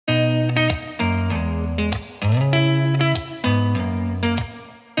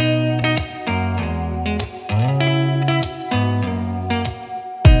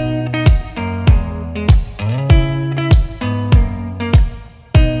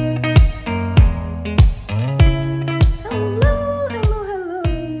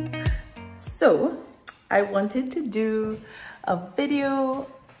I wanted to do a video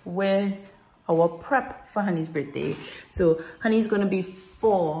with our prep for Honey's birthday. So Honey's gonna be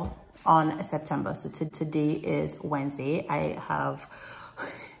 4 on September. So today is Wednesday. I have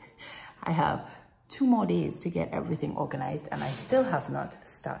 2 more days to get everything organized, and I still have not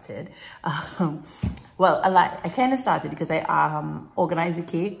started. Well, I kind of started because I organized the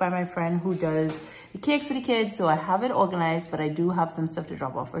cake by my friend who does the cakes for the kids. So I have it organized, but I do have some stuff to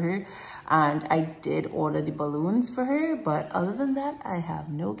drop off for her. And I did order the balloons for her, but other than that, I have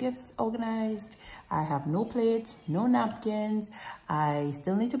no gifts organized. I have no plates, no napkins. I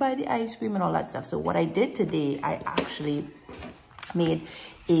still need to buy the ice cream and all that stuff. So what I did today, I actually made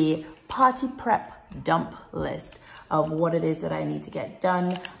a party prep dump list of what it is that I need to get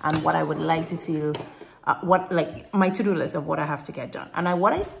done and what I would like to feel, like my to-do list of what I have to get done. And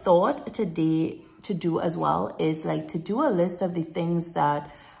what I thought today to do as well is like to do a list of the things that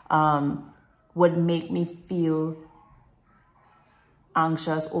would make me feel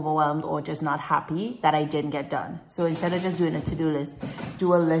anxious, overwhelmed, or just not happy that I didn't get done. So instead of just doing a to-do list,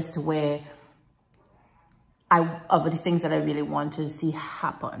 do a list where of the things that I really want to see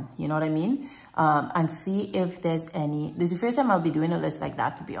happen, you know what I mean? And see if there's any. This is the first time I'll be doing a list like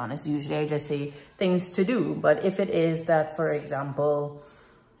that, to be honest. Usually I just say things to do, but if it is that, for example,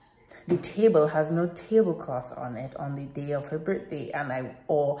 the table has no tablecloth on it on the day of her birthday, and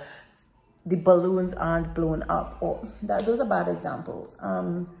or the balloons aren't blown up, or that, those are bad examples.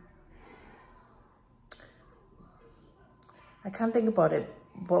 I can't think about it,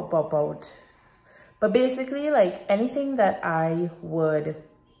 but basically, like anything that I would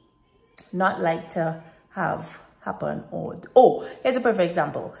not like to have happen. Oh, here's a perfect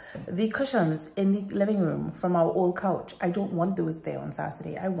example. The cushions in the living room from our old couch, I don't want those there on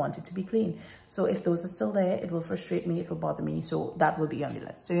Saturday. I want it to be clean. So if those are still there, it will frustrate me, it will bother me. So that will be on the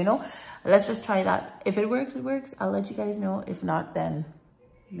list. So, you know, let's just try that. If it works, it works. I'll let you guys know. If not, then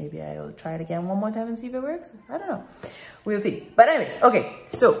maybe I'll try it again one more time and see if it works. I don't know. We'll see. But anyways, okay,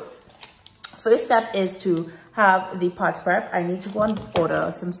 so first step is to have the party prep. I need to go and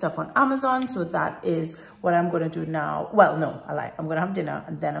order some stuff on Amazon. So that is what I'm going to do now. Well, no, I lied. I'm going to have dinner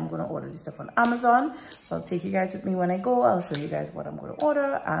and then I'm going to order the stuff on Amazon. So I'll take you guys with me when I go. I'll show you guys what I'm going to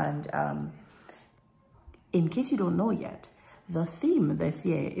order. And in case you don't know yet, the theme this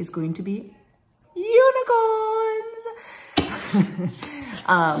year is going to be unicorns.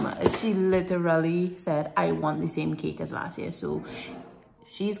 She literally said, I want the same cake as last year. So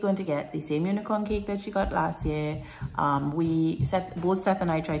she's going to get the same unicorn cake that she got last year. Both Seth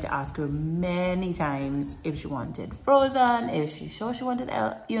and I tried to ask her many times if she wanted frozen, if she's sure she wanted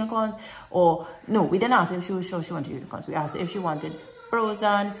unicorns, or no, we didn't ask her if she was sure she wanted unicorns. We asked her if she wanted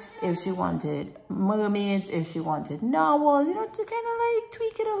frozen, if she wanted mermaids, if she wanted narwhals, you know, to kind of like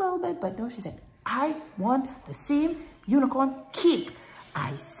tweak it a little bit. But no, she said, I want the same unicorn cake.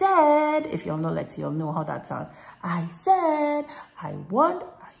 I said, if y'all know Lexi, you'll know how that sounds. I said, I want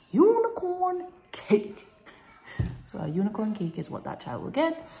a unicorn cake. So a unicorn cake is what that child will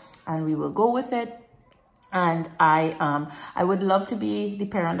get, and we will go with it. And I would love to be the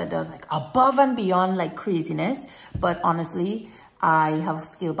parent that does like above and beyond like craziness, but honestly, I have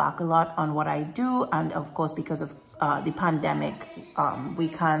scaled back a lot on what I do. And of course, because of the pandemic, we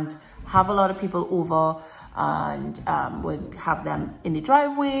can't have a lot of people over, and we'll have them in the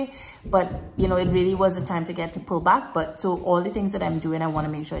driveway. But you know, it really was a time to pull back. But so all the things that I'm doing, I want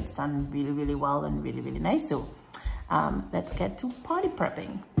to make sure it's done really, really well and really, really nice. So let's get to party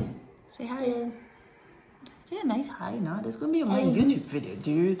prepping. Say hi. Hello. Yeah, nice hi now. There's gonna be my YouTube video,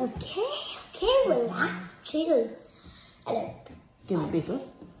 dude. Okay, relax, chill. Hello. Give me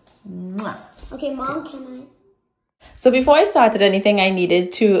besos. Mwah. Okay, Mom, can I? So before I started anything, I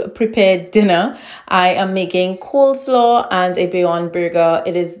needed to prepare dinner. I am making coleslaw and a Beyond Burger.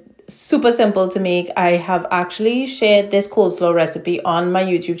 It is super simple to make. I have actually shared this coleslaw recipe on my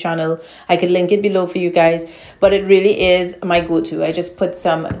YouTube channel. I could link it below for you guys, but it really is my go-to. I just put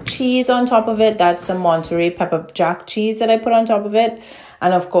some cheese on top of it. That's some Monterey pepper jack cheese that I put on top of it.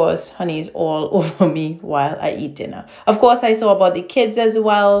 And of course, Honey's all over me while I eat dinner. Of course, I saw about the kids as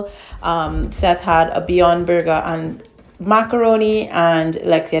well. Seth had a Beyond Burger and macaroni, and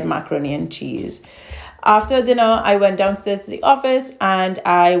Lexi had macaroni and cheese. After dinner, I went downstairs to the office and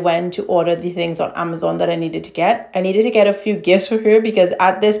I went to order the things on Amazon that I needed to get. I needed to get a few gifts for her because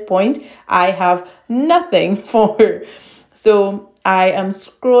at this point, I have nothing for her. So I am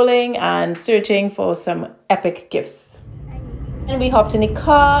scrolling and searching for some epic gifts. And we hopped in the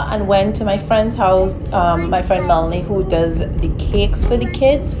car and went to my friend's house, my friend Melanie, who does the cakes for the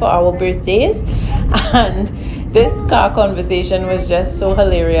kids for our birthdays. And This car conversation was just so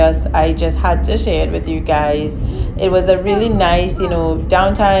hilarious. I just had to share it with you guys. It was a really nice,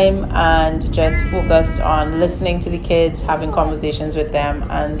 downtime and just focused on listening to the kids, having conversations with them,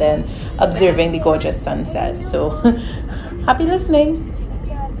 and then observing the gorgeous sunset. So happy listening.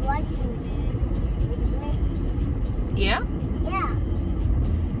 Yeah? Yeah.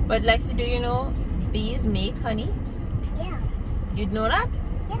 But Lexi, do you know bees make honey? Yeah. You'd know that?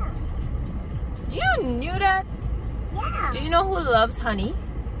 Yeah. You knew that? Yeah. Do you know who loves honey?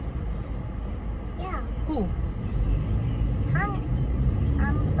 Yeah. Who?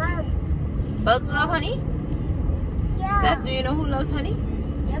 Bugs. Bugs love honey? Yeah. Seth, do you know who loves honey?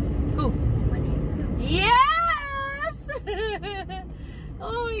 Yep. Who? Yes!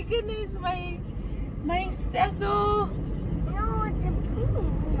 Oh my goodness, my Setho. No, the poo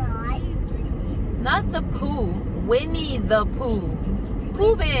not. Not the Pooh. Winnie the Pooh.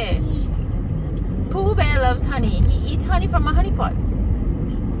 Pooh Bear. Pooh Bear loves honey. He eats honey from a honey pot.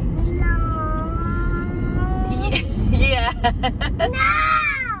 No. Yeah. No.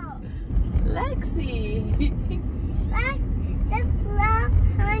 Lexi. Bugs love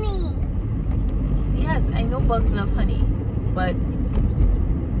honey. Yes, I know bugs love honey, but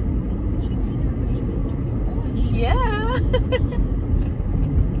yeah.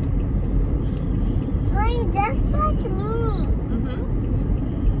 Honey, just like me.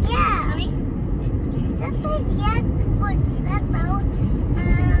 Yeah. Honey? Just like yes, but that's out.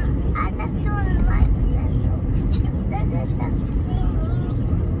 I just don't like that. That's just being mean to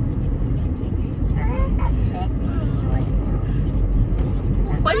me. That's hurting me right now.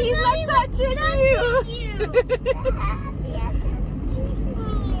 But he's not touching you. Yes,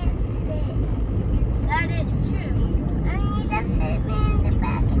 that is true. And he just hit me in the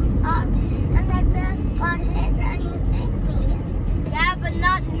back and off. And I just got hit and he hit me. Yeah, but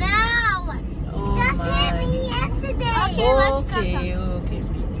not now. Oh Just hit my. me yesterday. Okay.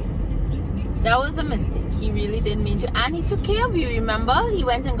 That was a mistake. He really didn't mean to. And he took care of you, remember? He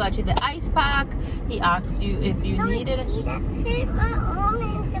went and got you the ice pack. He asked you if you needed it. He just hit my arm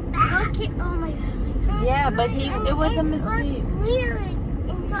in the back. Okay. Oh my god. Yeah, but it was a mistake. Was really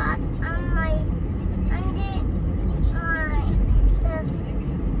in top on my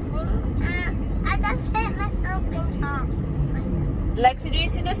I just hit myself in top. Lexi, do you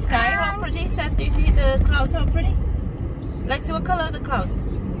see the sky? How pretty? Seth, do you see the clouds? How pretty? Lexi, what color are the clouds?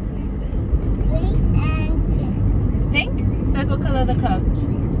 Green and pink. Pink? Seth, what color are the clouds?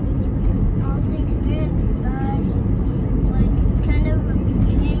 I'll say green sky. Like it's kind of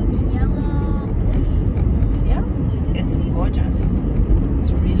pink, yellow. Yeah, it's gorgeous.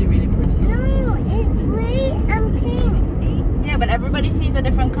 It's really, really pretty. No, it's green and pink. Yeah, but everybody sees a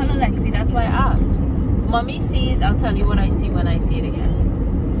different color, Lexi. That's why I asked. Mommy sees, I'll tell you what I see when I see it again.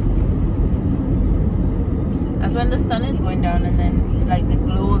 That's when the sun is going down, and then like the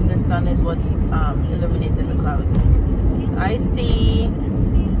glow of the sun is what's illuminating the clouds. So I see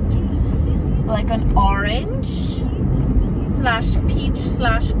like an orange slash peach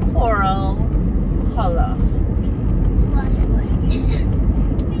slash coral color.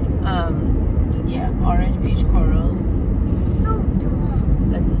 Yeah, orange, peach, coral. So tall.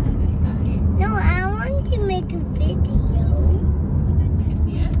 Let's see. No, I want to make a video. You can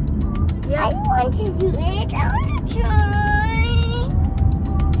see it? Yeah. I want to do it. I want to try.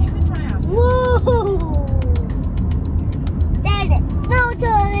 You can try out. Whoa! That is so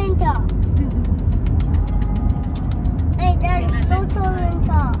tall and tall. Hey, that is so tall and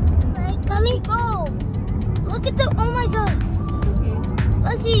tall. Let me go. Look at the, oh my god.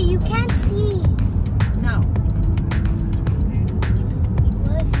 Let's see, you can't see. No.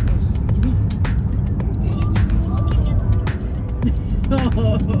 Let's see. She's just looking at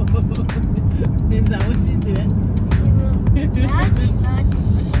Is that what she's doing? the now she's not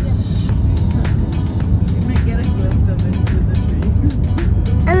looking at You might get a glimpse of it through the trees.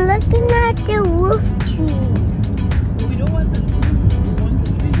 I'm looking at the roof trees. But we don't want the trees. We want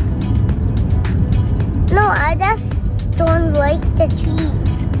the trees. No, I just don't like the trees.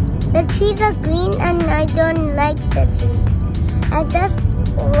 The trees are green and I don't like the trees. I just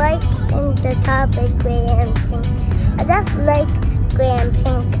like in the top is gray and pink. I just like gray and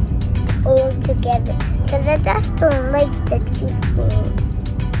pink all together because I just don't like the trees green.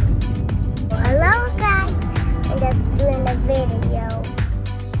 Hello guys, I'm just doing a video.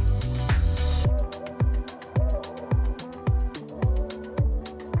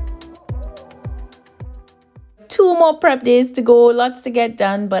 Two more prep days to go, lots to get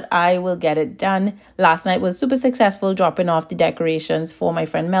done, but I will get it done. Last night was super successful dropping off the decorations for my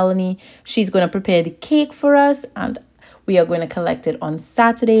friend Melanie. She's going to prepare the cake for us, and We are going to collect it on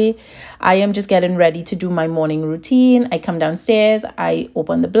Saturday. I am just getting ready to do my morning routine. I come downstairs, I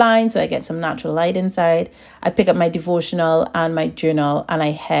open the blind so I get some natural light inside. I pick up my devotional and my journal, and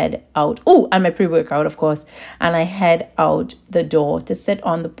I head out. Oh, and my pre-workout, of course. And I head out the door to sit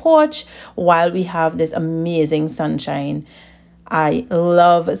on the porch while we have this amazing sunshine. I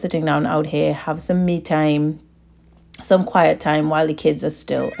love sitting down out here, have some me time, some quiet time while the kids are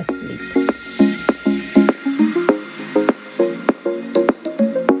still asleep.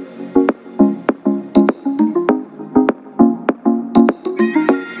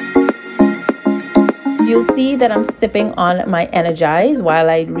 You'll see that I'm sipping on my Energize while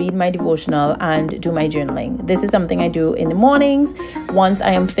I read my devotional and do my journaling. This is something I do in the mornings. Once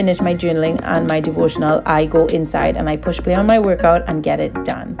I am finished my journaling and my devotional, I go inside and I push play on my workout and get it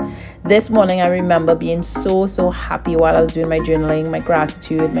done. This morning, I remember being so happy while I was doing my journaling, my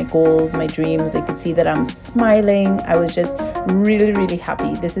gratitude, my goals, my dreams. I could see that I'm smiling. I was just really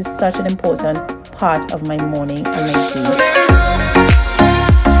happy. This is such an important part of my morning and my day.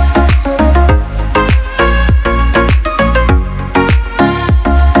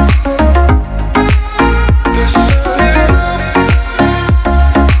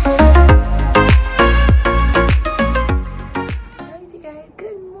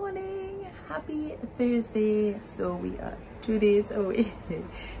 Thursday, so we are 2 days away.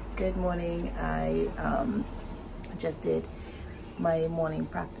 Good morning. I just did my morning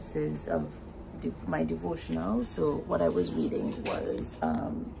practices of my devotional. So what I was reading was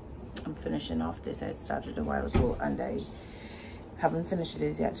I'm finishing off this. I had started a while ago and I haven't finished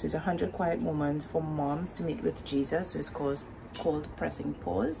it yet. So it's 100 quiet moments for moms to meet with Jesus. So it's called pressing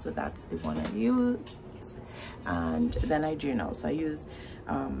pause. So that's the one I use, and then I journal. So I use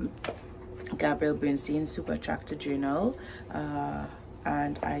Gabrielle Bernstein's Super Attractor Journal,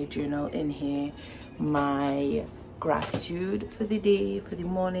 and I journal in here my gratitude for the day, for the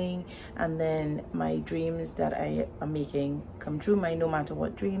morning, and then my dreams that I am making come true, my no matter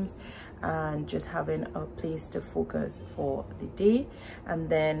what dreams, and just having a place to focus for the day. And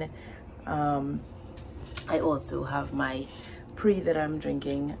then I also have my pre that I'm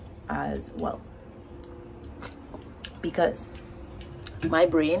drinking as well, because my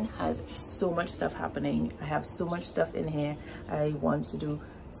brain has so much stuff happening. I have so much stuff in here. I want to do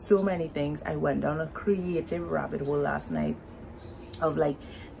so many things. I went down a creative rabbit hole last night of like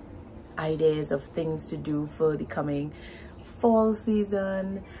ideas of things to do for the coming fall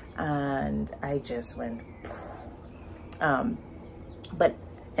season, and I just went but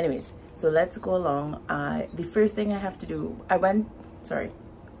anyways, so let's go along. The first thing I have to do,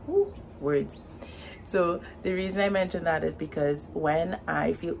 so the reason I mentioned that is because when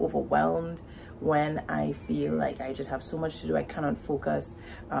I feel overwhelmed, when I feel like I just have so much to do, I cannot focus.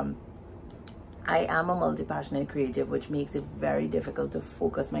 I am a multi-passionate creative, which makes it very difficult to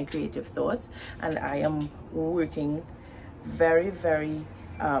focus my creative thoughts. And I am working very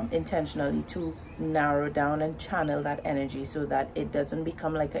intentionally to narrow down and channel that energy so that it doesn't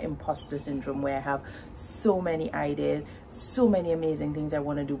become like an imposter syndrome where I have so many ideas, so many amazing things I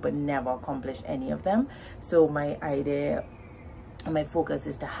want to do but never accomplish any of them. So my idea and my focus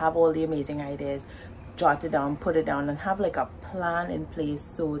is to have all the amazing ideas, jot it down, put it down, and have like a plan in place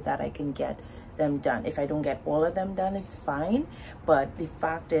so that I can get them done. If I don't get all of them done, it's fine, but the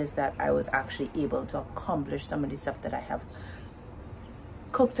fact is that I was actually able to accomplish some of the stuff that I have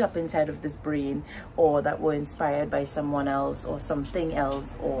cooked up inside of this brain, or that were inspired by someone else or something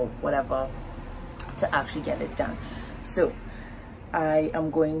else or whatever, to actually get it done. So I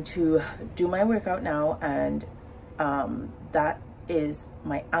am going to do my workout now, and that is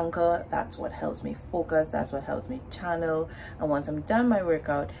my anchor. That's what helps me focus, that's what helps me channel. And once I'm done my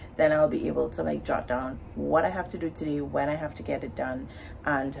workout, then I'll be able to like jot down what I have to do today, when I have to get it done.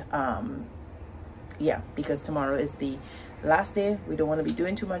 And yeah, because tomorrow is the last day. We don't want to be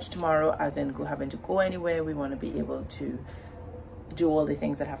doing too much tomorrow, as in having to go anywhere. We want to be able to do all the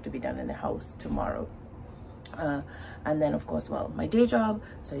things that have to be done in the house tomorrow. And then of course, well, my day job,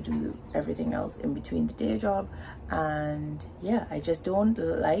 so I do everything else in between the day job. And yeah, I just don't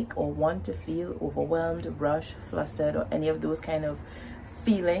like or want to feel overwhelmed, rushed, flustered, or any of those kind of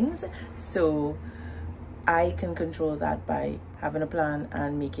feelings. So I can control that by having a plan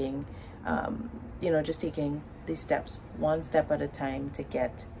and making you know, just taking these steps one step at a time to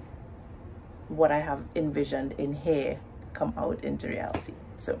get what I have envisioned in here come out into reality.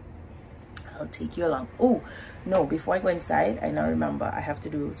 So I'll take you along. Oh no, before I go inside, I now remember I have to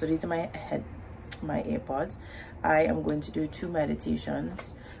do, so these are my AirPods. I am going to do 2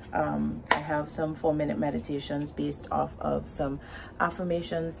 meditations. I have some 4-minute meditations based off of some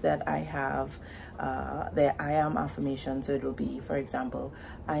affirmations that I have their I am affirmation. So it will be, for example,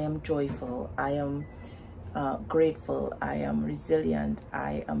 I am joyful, I am grateful, I am resilient,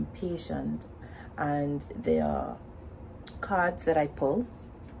 I am patient. And there are cards that I pull.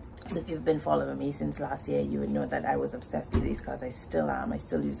 So if you've been following me since last year, you would know that I was obsessed with these cards. I still am. I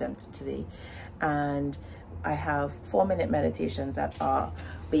still use them today. And I have 4-minute meditations that are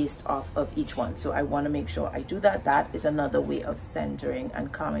based off of each one. So I want to make sure I do that. That is another way of centering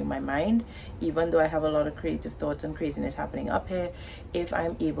and calming my mind. Even though I have a lot of creative thoughts and craziness happening up here, if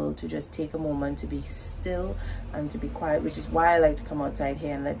I'm able to just take a moment to be still and to be quiet, which is why I like to come outside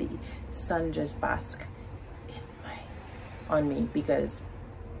here and let the sun just bask on me, because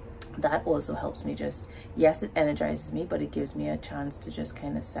that also helps me just, yes, it energizes me, but it gives me a chance to just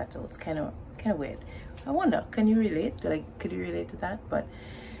kind of settle. It's kind of weird. I wonder, can you relate? Could you relate to that? But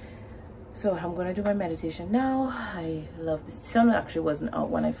so I'm gonna do my meditation now. I love this. The sun actually wasn't out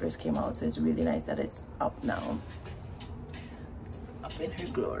when I first came out, so it's really nice that it's up now. It's up in her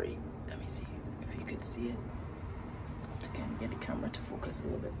glory. Let me see if you could see it. I have to kind of get the camera to focus a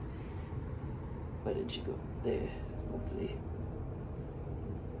little bit. Where did she go? There, hopefully.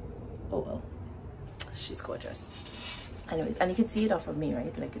 Oh well, she's gorgeous. Anyways, and you can see it off of me,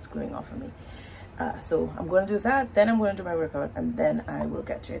 right? Like it's glowing off of me. So I'm going to do that, then I'm going to do my workout, and then I will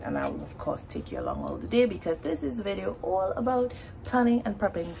get to it. And I will of course take you along all the day, because this is a video all about planning and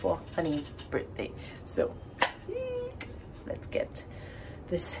prepping for Honey's birthday. So let's get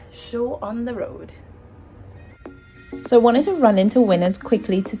this show on the road. So I wanted to run into Winners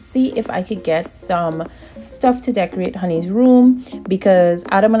quickly to see if I could get some stuff to decorate Honey's room, because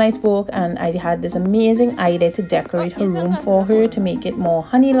Adam and I spoke and I had this amazing idea to decorate her room for her, to make it more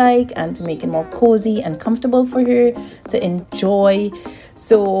honey-like and to make it more cozy and comfortable for her to enjoy.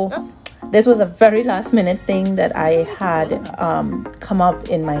 So this was a very last minute thing that I had come up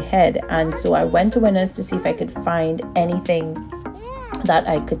in my head, and so I went to Winners to see if I could find anything that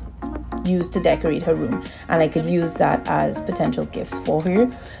I could use to decorate her room, and I could use that as potential gifts for her.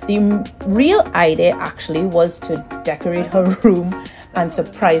 The real idea actually was to decorate her room and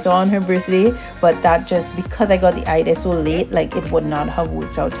surprise her on her birthday, but that just, because I got the idea so late, like it would not have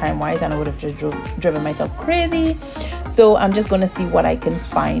worked out time-wise, and I would have just driven myself crazy. So I'm just going to see what I can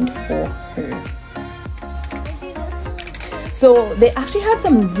find for her. So they actually had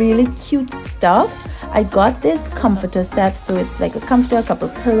some really cute stuff. I got this comforter set, so it's like a comforter, a couple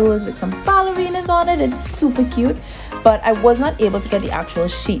pillows with some ballerinas on it. It's super cute, but I was not able to get the actual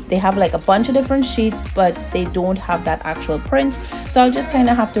sheet. They have like a bunch of different sheets, but they don't have that actual print, so I'll just kind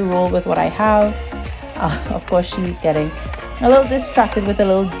of have to roll with what I have. Of course, she's getting a little distracted with a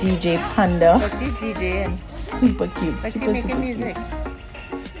little DJ panda. But she's DJing. Super cute, Like super she's making music. cute.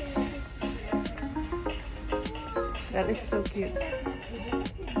 That is so cute.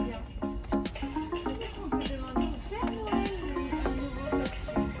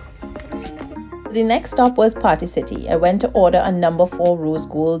 The next stop was Party City. I went to order a number 4 rose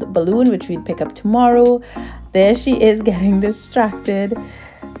gold balloon, which we'd pick up tomorrow. There she is getting distracted.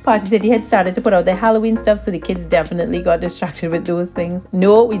 Party City had started to put out their Halloween stuff, so the kids definitely got distracted with those things.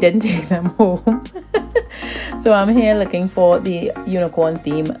 No, we didn't take them home. So I'm here looking for the unicorn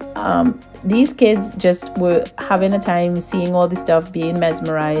theme. These kids just were having a time seeing all the stuff, being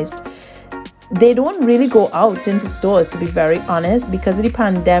mesmerized. They don't really go out into stores, to be very honest, because of the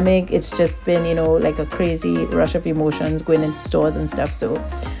pandemic. It's just been, you know, like a crazy rush of emotions going into stores and stuff. So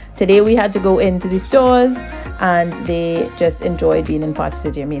today we had to go into the stores, and they just enjoyed being in Party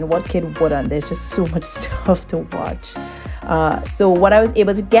City. I mean, what kid wouldn't? There's just so much stuff to watch. So what I was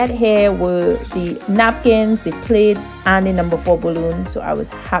able to get here were the napkins, the plates, and the number 4 balloon. So I was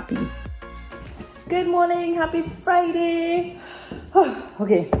happy. Good morning, happy Friday.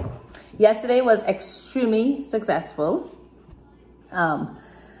 Okay, yesterday was extremely successful. Oh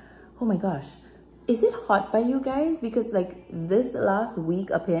my gosh, is it hot by you guys? Because like this last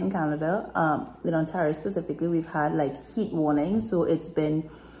week up here in Canada, in Ontario specifically, we've had like heat warnings, so it's been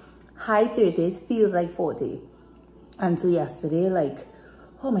high 30s, feels like 40. And so yesterday, like,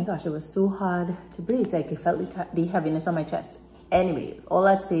 oh my gosh, it was so hard to breathe. Like I felt the heaviness on my chest. Anyways, all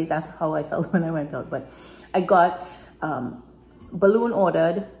that to say, that's how I felt when I went out. But I got balloon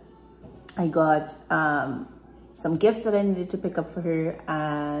ordered. I got some gifts that I needed to pick up for her,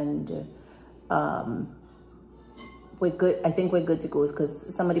 and we're good. I think we're good to go,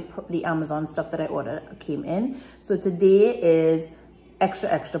 because some of the Amazon stuff that I ordered came in. So today is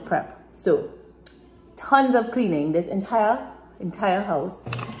extra prep. So tons of cleaning. This entire house,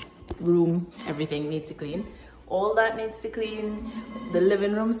 room, everything needs to clean. all that needs to clean. The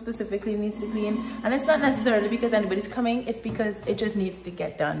living room specifically needs to clean, and it's not necessarily because anybody's coming, it's because it just needs to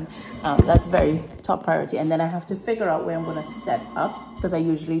get done. That's very top priority. And then I have to figure out where I'm going to set up, because I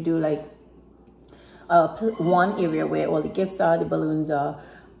usually do like one area where all the gifts are, the balloons are,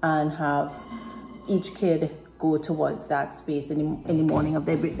 and have each kid go towards that space in the morning of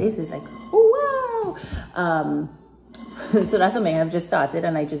their birthday. So it's like, oh wow. So that's something I've just started,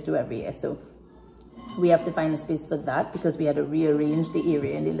 and I just do every year. So we have to find a space for that, because we had to rearrange the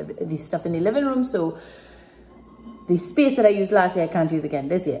area and the stuff in the living room. So the space that I used last year, I can't use again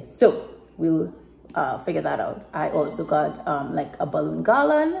this year. So we'll figure that out. I also got like a balloon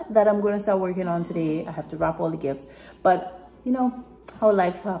garland that I'm going to start working on today. I have to wrap all the gifts, but you know how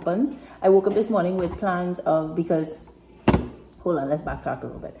life happens. I woke up this morning with plans of, because, hold on, let's backtrack a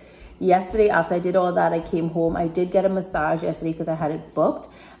little bit. Yesterday, after I did all that, I came home. I did get a massage yesterday because I had it booked.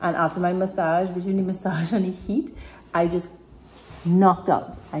 And after my massage, between the massage and the heat, I just knocked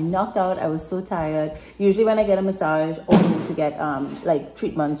out. I knocked out. I was so tired. Usually when I get a massage or go to get like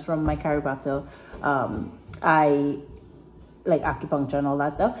treatments from my chiropractor, I like acupuncture and all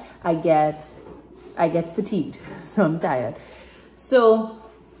that stuff, I get fatigued. So I'm tired. So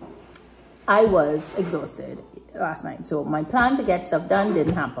I was exhausted last night. So my plan to get stuff done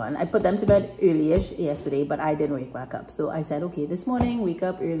didn't happen. I put them to bed early-ish yesterday, but I didn't wake back up. So I said, okay, this morning, wake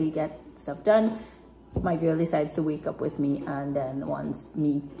up early, get stuff done. My girl decides to wake up with me, and then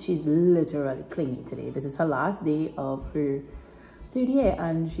she's literally clingy today. This is her last day of her third year,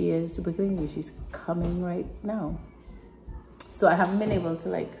 and she is super clingy. She's coming right now. So I haven't been able to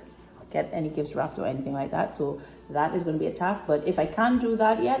like get any gifts wrapped or anything like that. So that is going to be a task. But if I can't do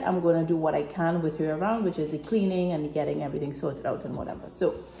that yet, I'm going to do what I can with her around, which is the cleaning and the getting everything sorted out and whatever.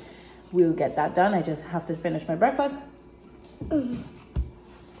 So we'll get that done. I just have to finish my breakfast.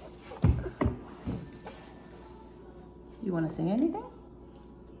 You want to sing anything?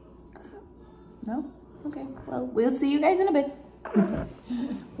 No? Okay. Well, we'll see you guys in a bit.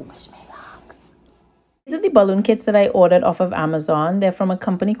 Wish me luck. These are the balloon kits that I ordered off of Amazon. They're from a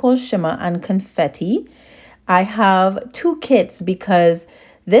company called Shimmer and Confetti. I have 2 kits because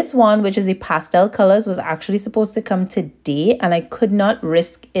this one, which is the pastel colors, was actually supposed to come today, and I could not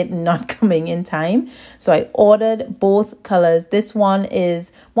risk it not coming in time. So I ordered both colors. This one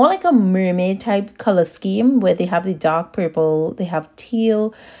is more like a mermaid type color scheme where they have the dark purple, they have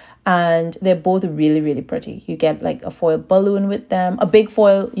teal, and they're both really, really pretty. You get like a foil balloon with them, a big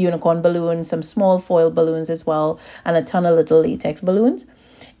foil unicorn balloon, some small foil balloons as well, and a ton of little latex balloons.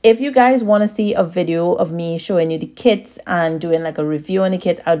 If you guys want to see a video of me showing you the kits and doing like a review on the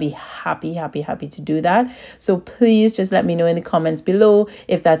kits, I'll be happy to do that. So please just let me know in the comments below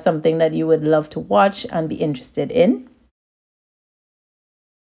if that's something that you would love to watch and be interested in.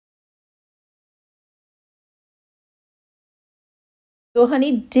 So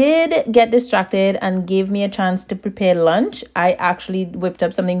honey did get distracted and gave me a chance to prepare lunch. I actually whipped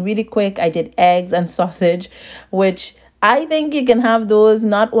up something really quick. I did eggs and sausage, which I think you can have those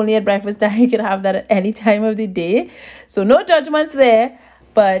not only at breakfast time, you can have that at any time of the day. So no judgments there,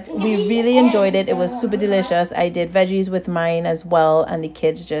 but we really enjoyed it. It was super delicious. I did veggies with mine as well, and the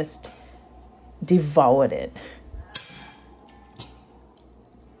kids just devoured it.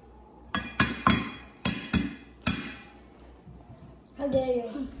 How dare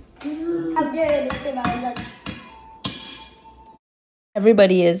you? How dare you sit on lunch?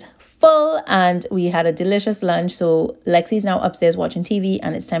 Everybody is full and we had a delicious lunch. So Lexi's now upstairs watching TV,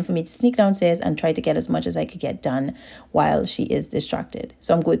 and it's time for me to sneak downstairs and try to get as much as I could get done while she is distracted.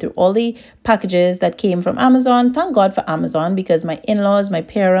 So I'm going through all the packages that came from Amazon. Thank God for Amazon, because my in-laws, my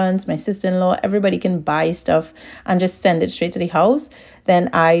parents, my sister-in-law, everybody can buy stuff and just send it straight to the house. Then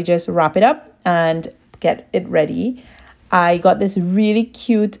I just wrap it up and get it ready. I got this really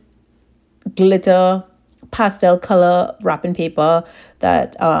cute glitter pastel color wrapping paper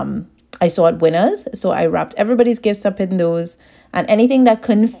that I saw at Winners. So I wrapped everybody's gifts up in those, and anything that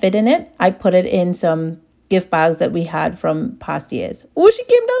couldn't fit in it, I put it in some gift bags that we had from past years. Oh, she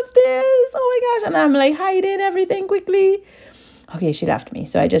came downstairs. Oh my gosh. And I'm like hiding everything quickly. Okay, she left me.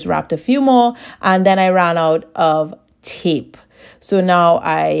 So I just wrapped a few more, and then I ran out of tape. So now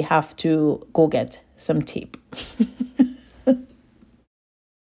I have to go get some tape.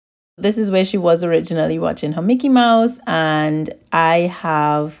 This is where she was originally watching her Mickey Mouse, and I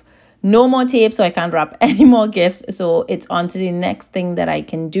have no more tape, so I can't wrap any more gifts. So it's on to the next thing that I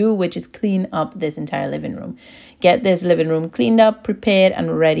can do, which is clean up this entire living room. Get this living room cleaned up, prepared,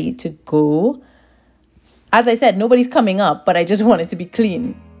 and ready to go. As I said, nobody's coming up, but I just want it to be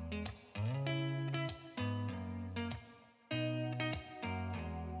clean.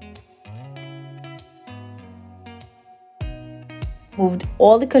 moved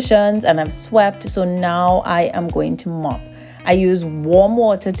all the cushions and I've swept. So now I am going to mop. I use warm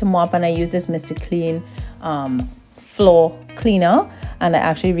water to mop, and I use this Mr. Clean floor cleaner, and I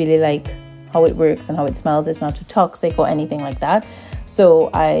actually really like how it works and how it smells. It's not too toxic or anything like that.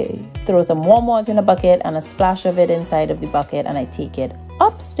 So I throw some warm water in a bucket and a splash of it inside of the bucket, and I take it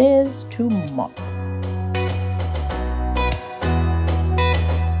upstairs to mop.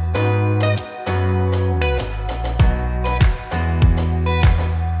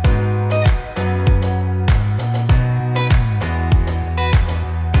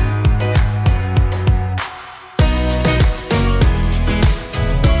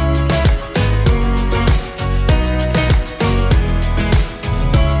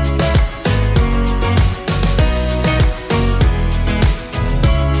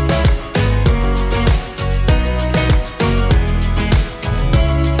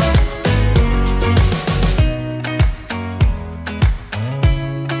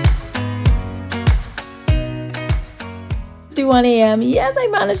 A.m. Yes, I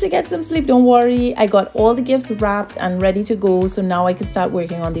managed to get some sleep. Don't worry. I got all the gifts wrapped and ready to go. So now I can start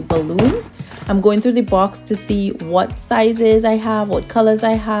working on the balloons. I'm going through the box to see what sizes I have, what colors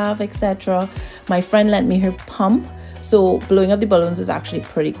I have, etc. My friend lent me her pump. So blowing up the balloons was actually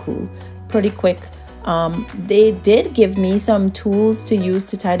pretty cool, pretty quick. They did give me some tools to use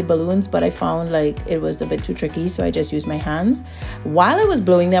to tie the balloons, but I found like it was a bit too tricky, so I just used my hands. While I was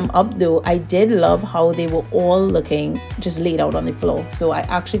blowing them up though, I did love how they were all looking just laid out on the floor. So I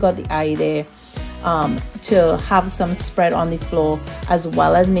actually got the idea to have some spread on the floor as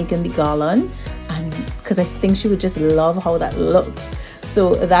well as making the garland, and because I think she would just love how that looks.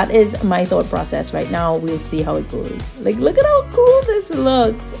 So that is my thought process right now. We'll see how it goes. Like, look at how cool this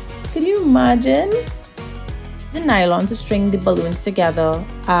looks. Can you imagine? The nylon to string the balloons together.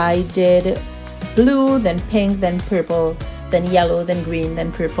 I did blue, then pink, then purple, then yellow, then green,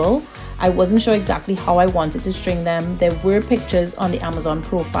 then purple. I wasn't sure exactly how I wanted to string them. There were pictures on the Amazon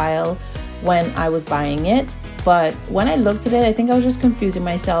profile when I was buying it, but when I looked at it, I think I was just confusing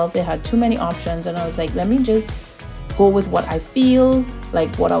myself. They had too many options, and I was like, let me just go with what I feel,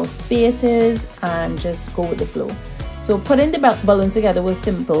 like what our space is, and just go with the flow. So putting the balloons together was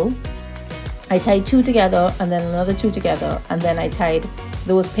simple. I tied 2 together and then another 2 together, and then I tied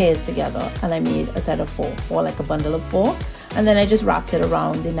those pairs together, and I made a set of 4, or like a bundle of 4, and then I just wrapped it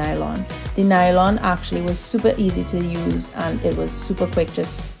around the nylon. The nylon actually was super easy to use, and it was super quick.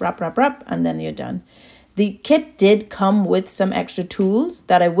 Just wrap, and then you're done. The kit did come with some extra tools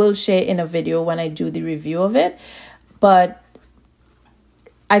that I will share in a video when I do the review of it, but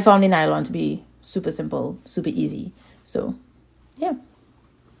I found the nylon to be super simple, super easy. So yeah,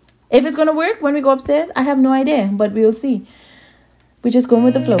 if it's gonna work when we go upstairs, I have no idea, but we'll see. We're just going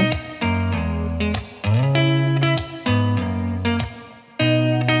with the flow.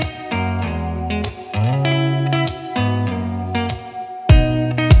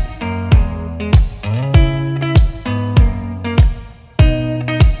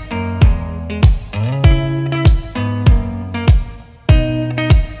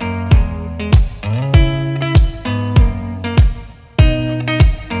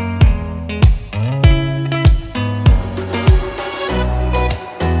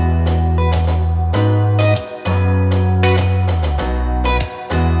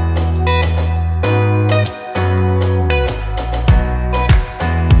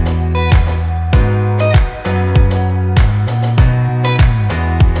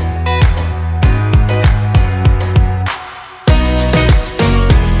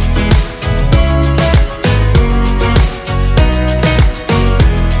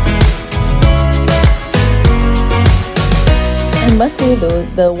 Must say though,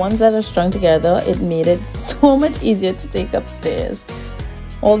 the ones that are strung together, it made it so much easier to take upstairs.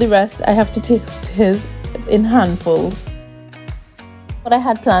 All the rest I have to take upstairs in handfuls. What I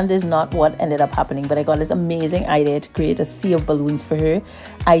had planned is not what ended up happening, but I got this amazing idea to create a sea of balloons for her.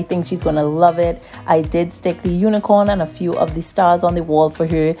 I think she's gonna love it. I did stick the unicorn and a few of the stars on the wall for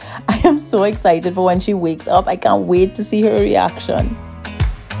her. I am so excited for when she wakes up. I can't wait to see her reaction.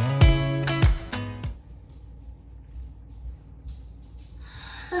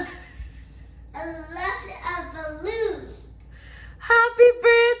 Happy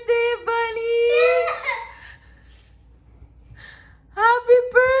birthday, bunny! Happy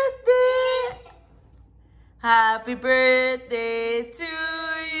birthday! Happy birthday to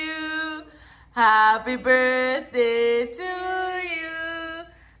you! Happy birthday to you!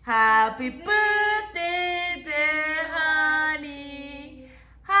 Happy birthday, dear honey!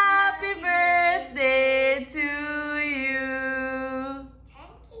 Happy birthday to you!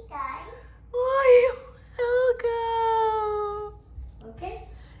 Thank you, guys. Oh, you're welcome!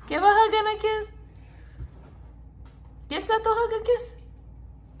 hug and a kiss. Give Sato a hug and kiss.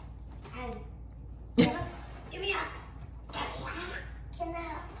 Give me a. Can I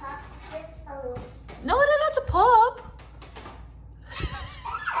pop this balloon? No, they're not to pop.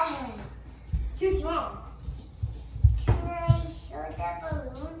 It's too small. Can I show the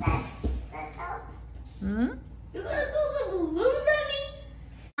balloon that's out? Hmm? You're gonna throw the balloons at me?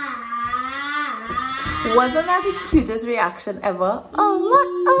 Wasn't that the cutest reaction ever? A lot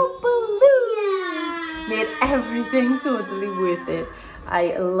of balloons! Made everything totally worth it.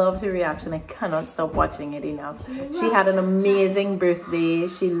 I loved her reaction. I cannot stop watching it enough. She had an amazing birthday.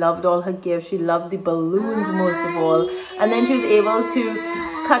 She loved all her gifts. She loved the balloons most of all. And then she was able to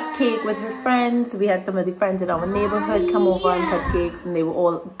cut cake with her friends. We had some of the friends in our neighborhood come over and cut cakes, and they were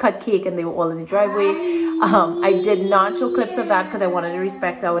all in the driveway. I did not show clips of that because I wanted to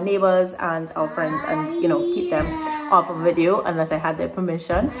respect our neighbors and our friends and, you know, keep them off of video unless I had their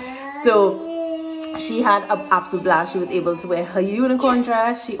permission. So she had an absolute blast. She was able to wear her unicorn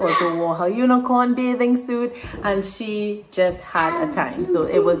dress. She also wore her unicorn bathing suit, and she just had a time. So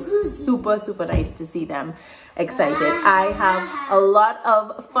it was super, super nice to see them excited. I have a lot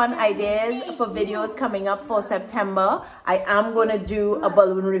of fun ideas for videos coming up for September. I am going to do a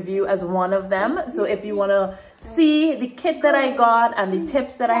balloon review as one of them. So if you want to see the kit that I got and the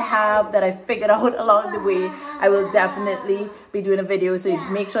tips that I have that I figured out along the way, I will definitely be doing a video. So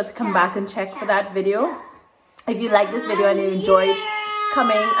make sure to come back and check for that video. If you like this video and you enjoyed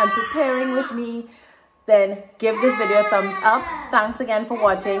coming and preparing with me, then give this video a thumbs up. Thanks again for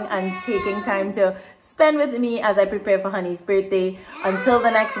watching and taking time to spend with me as I prepare for Honey's birthday. Until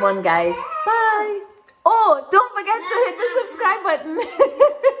the next one, guys. Bye. Oh, don't forget to hit the subscribe button.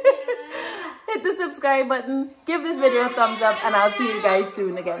 Hit the subscribe button. Give this video a thumbs up, and I'll see you guys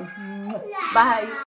soon again. Bye.